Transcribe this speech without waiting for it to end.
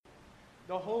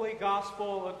The Holy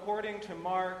Gospel according to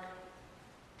Mark.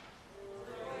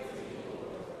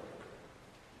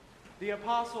 The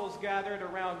apostles gathered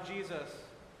around Jesus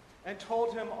and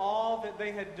told him all that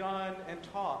they had done and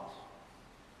taught.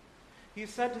 He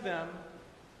said to them,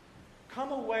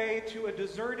 "Come away to a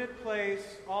deserted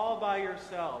place all by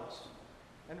yourselves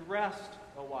and rest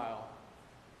a while."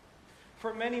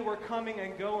 For many were coming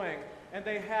and going, and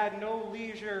they had no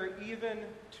leisure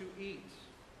even to eat.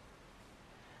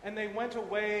 And they went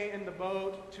away in the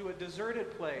boat to a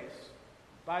deserted place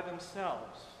by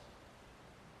themselves.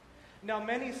 Now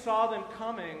many saw them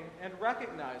coming and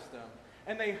recognized them,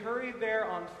 and they hurried there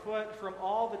on foot from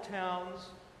all the towns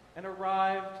and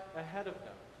arrived ahead of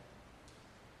them.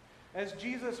 As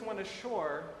Jesus went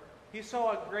ashore, he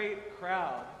saw a great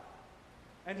crowd,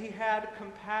 and he had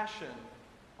compassion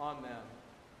on them,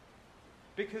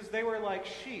 because they were like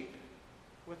sheep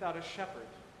without a shepherd.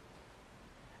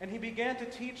 And he began to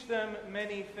teach them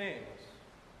many things.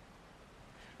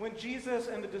 When Jesus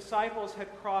and the disciples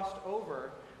had crossed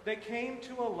over, they came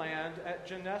to a land at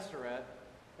Gennesaret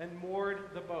and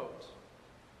moored the boat.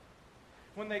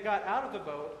 When they got out of the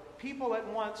boat, people at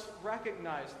once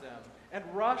recognized them and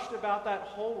rushed about that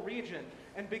whole region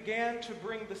and began to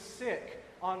bring the sick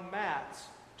on mats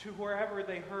to wherever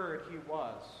they heard he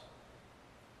was.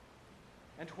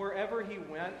 And wherever he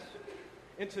went,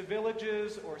 into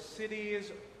villages or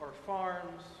cities or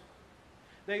farms,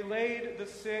 they laid the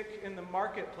sick in the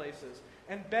marketplaces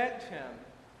and begged him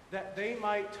that they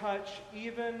might touch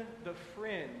even the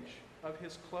fringe of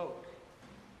his cloak.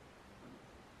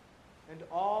 And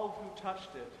all who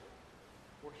touched it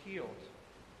were healed.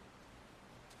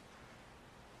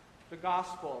 The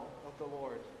Gospel of the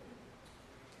Lord.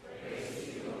 Praise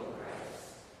to you, O Christ.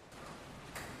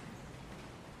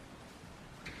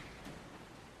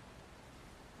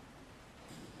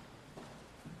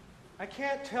 I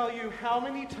can't tell you how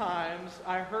many times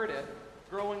I heard it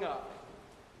growing up.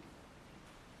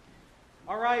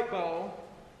 All right, Bo,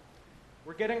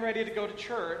 we're getting ready to go to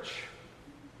church.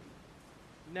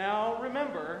 Now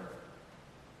remember,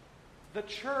 the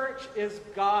church is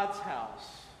God's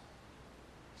house,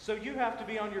 so you have to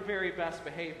be on your very best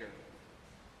behavior.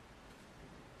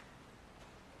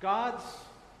 God's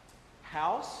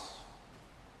house?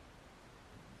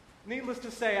 Needless to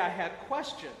say, I had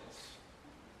questions.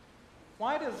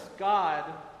 Why does God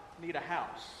need a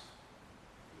house?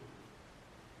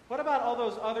 What about all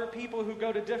those other people who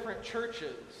go to different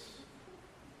churches?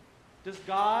 Does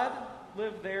God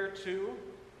live there too?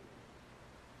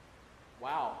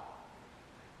 Wow.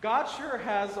 God sure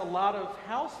has a lot of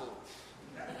houses.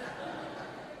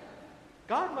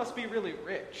 God must be really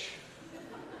rich.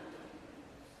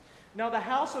 Now, the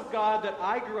house of God that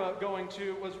I grew up going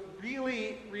to was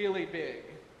really, really big.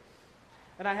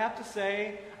 And I have to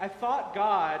say, I thought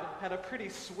God had a pretty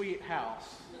sweet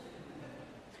house.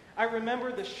 I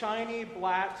remember the shiny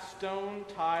black stone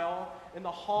tile in the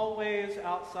hallways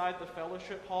outside the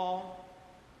fellowship hall,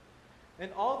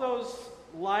 and all those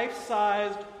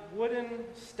life-sized wooden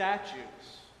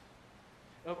statues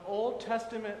of Old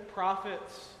Testament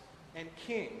prophets and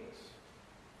kings,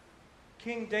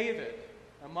 King David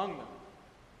among them.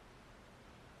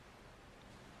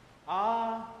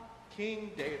 Ah,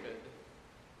 King David,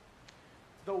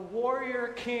 the warrior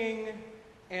king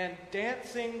and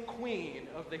dancing queen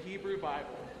of the Hebrew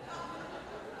Bible.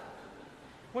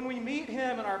 When we meet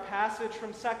him in our passage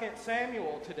from 2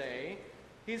 Samuel today,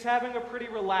 he's having a pretty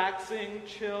relaxing,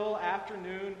 chill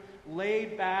afternoon,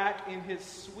 laid back in his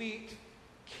sweet,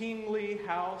 kingly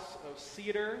house of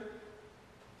cedar,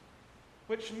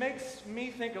 which makes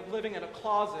me think of living in a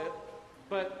closet,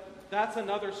 but that's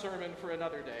another sermon for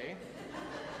another day.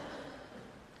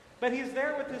 But he's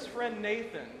there with his friend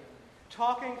Nathan,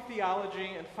 talking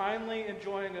theology and finally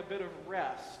enjoying a bit of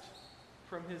rest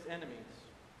from his enemies.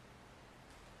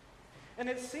 And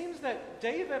it seems that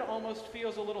David almost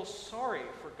feels a little sorry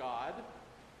for God.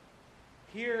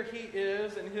 Here he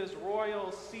is in his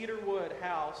royal cedarwood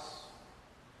house,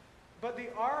 but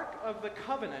the Ark of the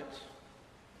Covenant,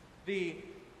 the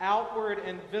outward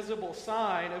and visible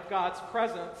sign of God's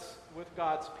presence with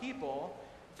God's people,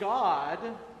 God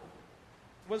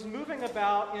was moving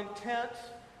about in tent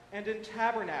and in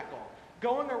tabernacle,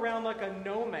 going around like a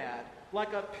nomad,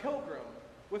 like a pilgrim,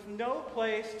 with no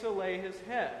place to lay his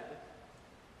head,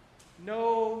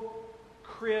 no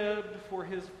crib for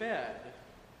his bed,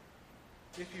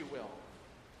 if you will.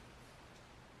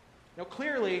 Now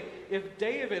clearly, if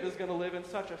David is going to live in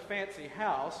such a fancy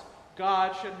house,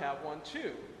 God should have one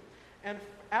too. And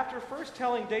after first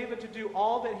telling David to do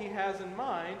all that he has in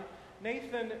mind,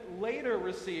 Nathan later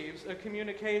receives a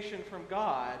communication from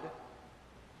God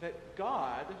that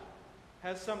God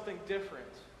has something different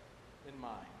in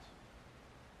mind.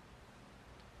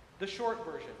 The short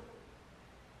version.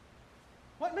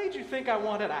 What made you think I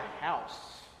wanted a house?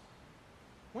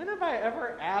 When have I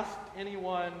ever asked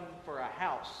anyone for a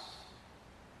house?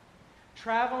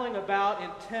 Traveling about in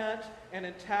tent and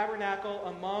in tabernacle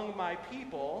among my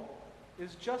people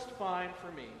is just fine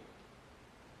for me.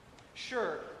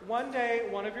 Sure, one day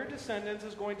one of your descendants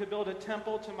is going to build a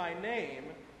temple to my name,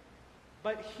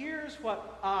 but here's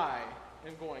what I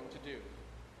am going to do.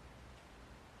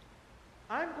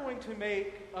 I'm going to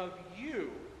make of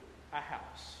you a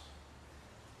house.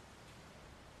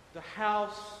 The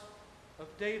house of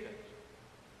David.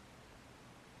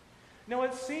 Now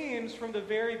it seems from the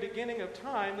very beginning of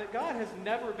time that God has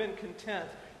never been content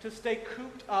to stay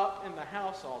cooped up in the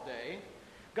house all day.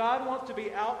 God wants to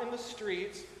be out in the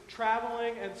streets,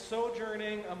 traveling and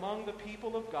sojourning among the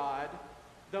people of God,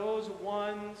 those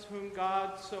ones whom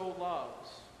God so loves.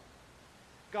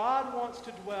 God wants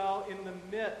to dwell in the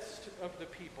midst of the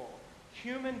people,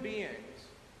 human beings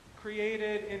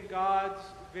created in God's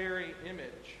very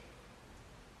image.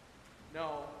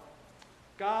 No,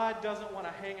 God doesn't want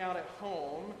to hang out at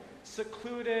home,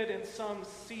 secluded in some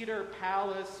cedar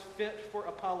palace fit for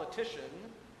a politician.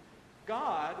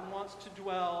 God wants to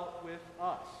dwell with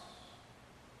us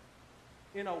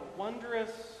in a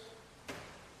wondrous,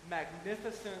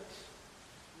 magnificent,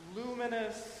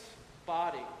 luminous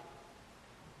body.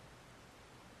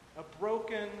 A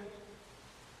broken,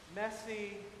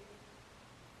 messy,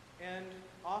 and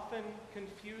often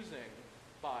confusing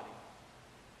body.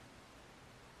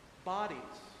 Bodies,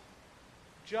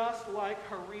 just like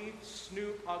Harith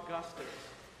Snoop Augustus.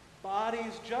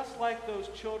 Bodies just like those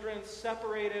children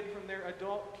separated from their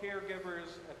adult caregivers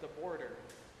at the border.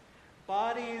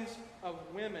 Bodies of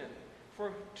women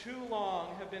for too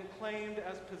long have been claimed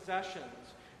as possessions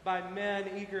by men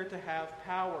eager to have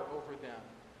power over them.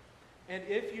 And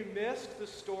if you missed the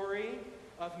story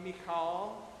of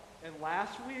Michal in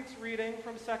last week's reading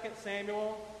from 2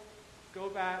 Samuel, go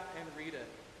back and read it.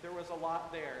 There was a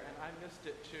lot there, and I missed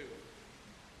it too.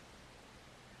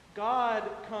 God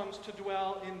comes to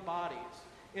dwell in bodies,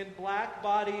 in black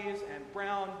bodies and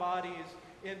brown bodies,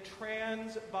 in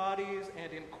trans bodies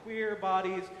and in queer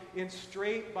bodies, in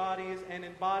straight bodies and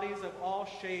in bodies of all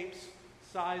shapes,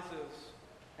 sizes,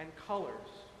 and colors.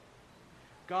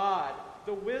 God,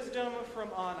 the wisdom from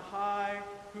on high,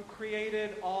 who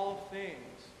created all things.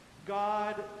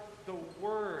 God, the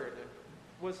Word,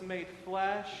 was made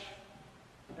flesh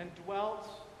and dwelt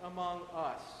among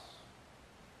us.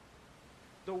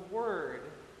 The Word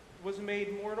was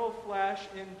made mortal flesh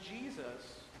in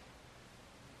Jesus,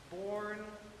 born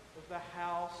of the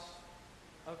house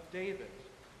of David.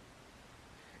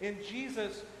 In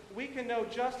Jesus, we can know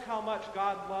just how much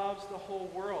God loves the whole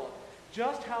world,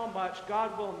 just how much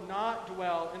God will not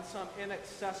dwell in some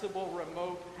inaccessible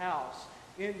remote house.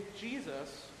 In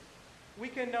Jesus, we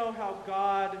can know how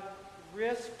God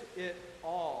risked it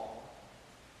all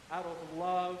out of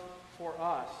love for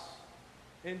us.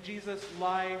 In Jesus'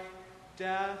 life,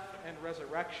 death, and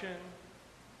resurrection,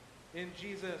 in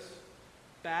Jesus'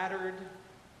 battered,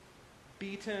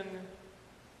 beaten,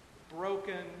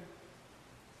 broken,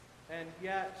 and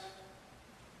yet,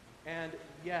 and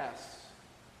yes,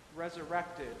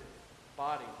 resurrected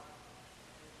body.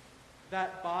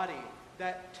 That body,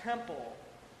 that temple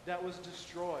that was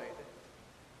destroyed,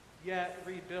 yet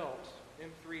rebuilt in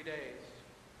 3 days.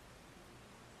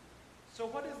 So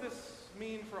what does this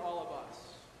mean for all of us?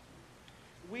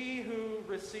 We who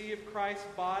receive Christ's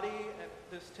body at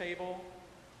this table,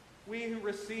 we who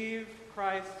receive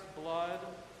Christ's blood,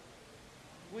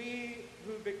 we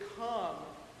who become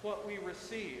what we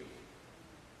receive,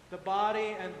 the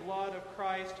body and blood of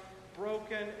Christ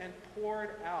broken and poured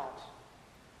out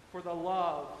for the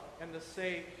love and the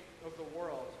sake of the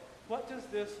world. What does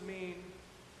this mean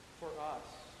for us?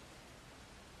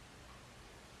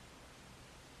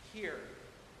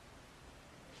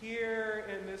 Here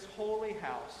in this holy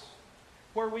house,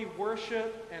 where we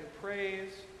worship and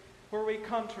praise, where we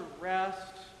come to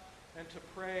rest and to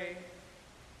pray,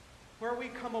 where we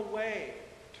come away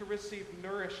to receive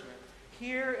nourishment.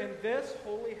 Here in this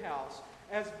holy house,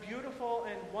 as beautiful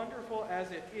and wonderful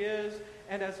as it is,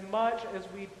 and as much as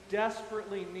we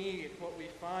desperately need what we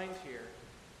find here,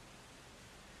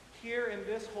 here in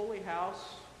this holy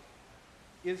house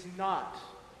is not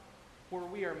where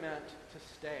we are meant to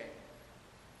stay.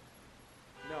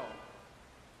 No.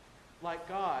 Like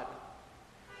God,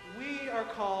 we are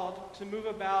called to move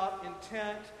about in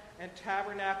tent and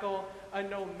tabernacle, a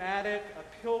nomadic,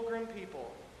 a pilgrim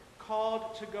people,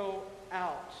 called to go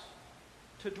out,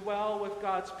 to dwell with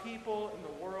God's people in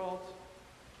the world,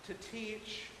 to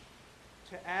teach,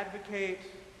 to advocate,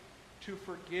 to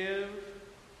forgive,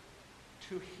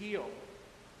 to heal.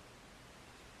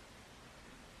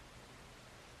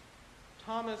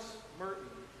 Thomas Merton,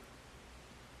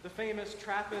 the famous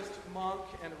Trappist monk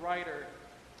and writer,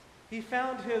 he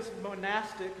found his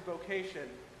monastic vocation,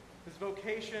 his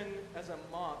vocation as a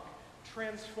monk,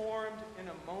 transformed in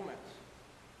a moment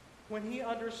when he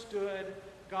understood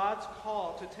God's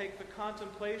call to take the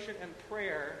contemplation and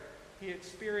prayer he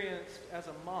experienced as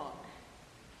a monk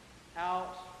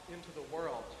out into the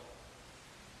world.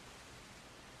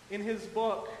 In his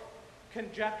book,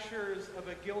 Conjectures of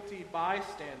a Guilty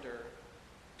Bystander,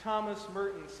 Thomas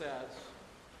Merton says,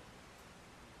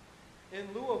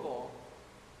 "In Louisville,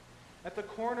 at the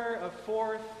corner of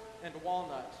 4th and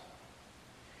Walnut,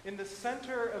 in the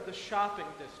center of the shopping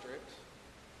district,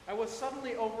 I was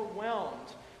suddenly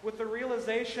overwhelmed with the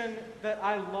realization that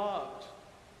I loved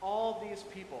all these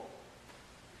people,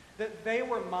 that they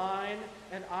were mine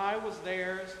and I was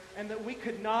theirs, and that we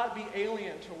could not be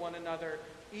alien to one another,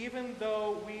 even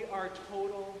though we are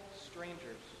total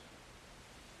strangers.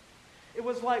 It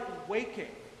was like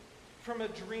waking from a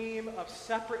dream of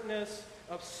separateness,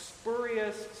 of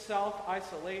spurious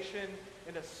self-isolation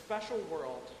in a special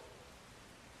world,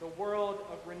 the world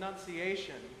of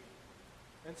renunciation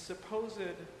and supposed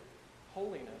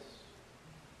holiness.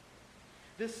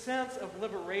 This sense of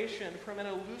liberation from an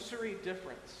illusory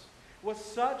difference was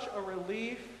such a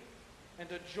relief and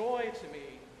a joy to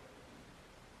me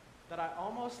that I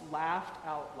almost laughed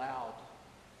out loud.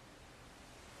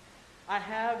 I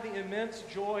have the immense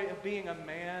joy of being a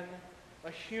man,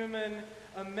 a human,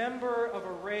 a member of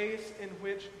a race in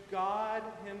which God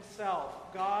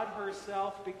himself, God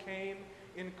herself, became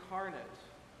incarnate.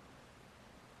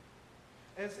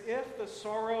 As if the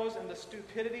sorrows and the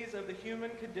stupidities of the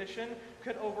human condition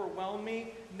could overwhelm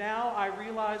me, now I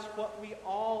realize what we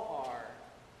all are.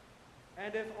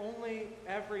 And if only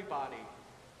everybody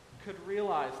could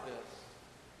realize this.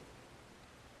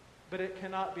 But it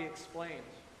cannot be explained.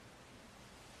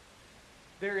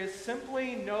 There is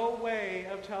simply no way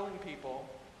of telling people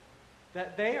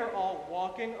that they are all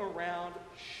walking around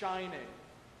shining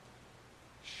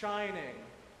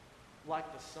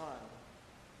like the sun.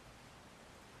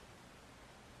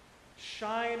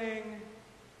 Shining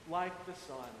like the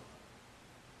sun.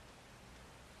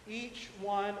 Each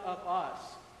one of us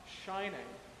shining,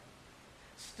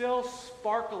 still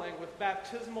sparkling with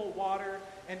baptismal water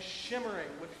and shimmering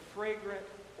with fragrant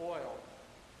oil.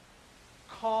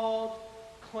 Called,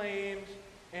 claimed,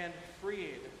 and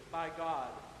freed by God.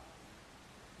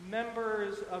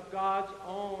 Members of God's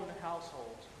own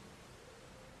household.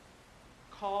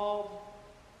 Called,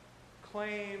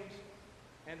 claimed,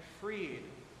 and freed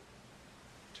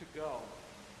to go.